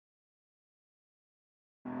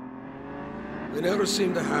They never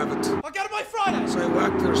seem to have it. I'll get it by Friday! So I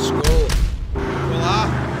whacked their skull. Voila,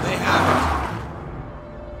 they have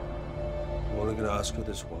I'm only gonna ask you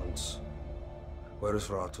this once. Where is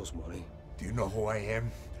Vorrato's money? Do you know who I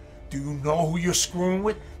am? Do you know who you're screwing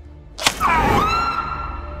with?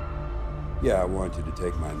 Yeah, I want you to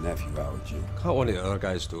take my nephew out with you. Can't one of the other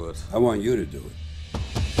guys do it? I want you to do it.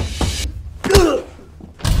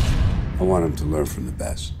 I want him to learn from the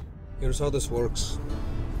best. Here's how this works.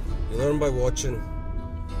 You learn by watching.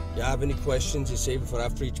 You have any questions, you save it for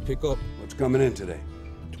after each pickup. What's coming in today?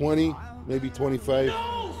 20, maybe 25.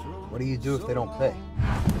 What do you do if they don't pay?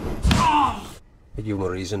 Give you a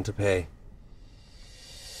reason to pay.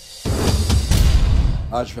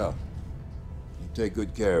 Hotchfeld, you take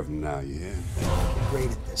good care of him now, you hear? You're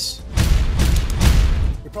great at this.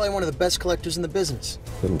 You're probably one of the best collectors in the business.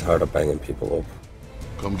 Getting tired of banging people up.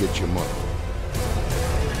 Come get your money.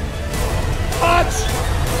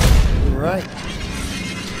 You're right.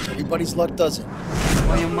 Everybody's luck does it.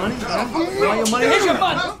 Want your money? Want your money? Here's your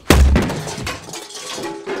money!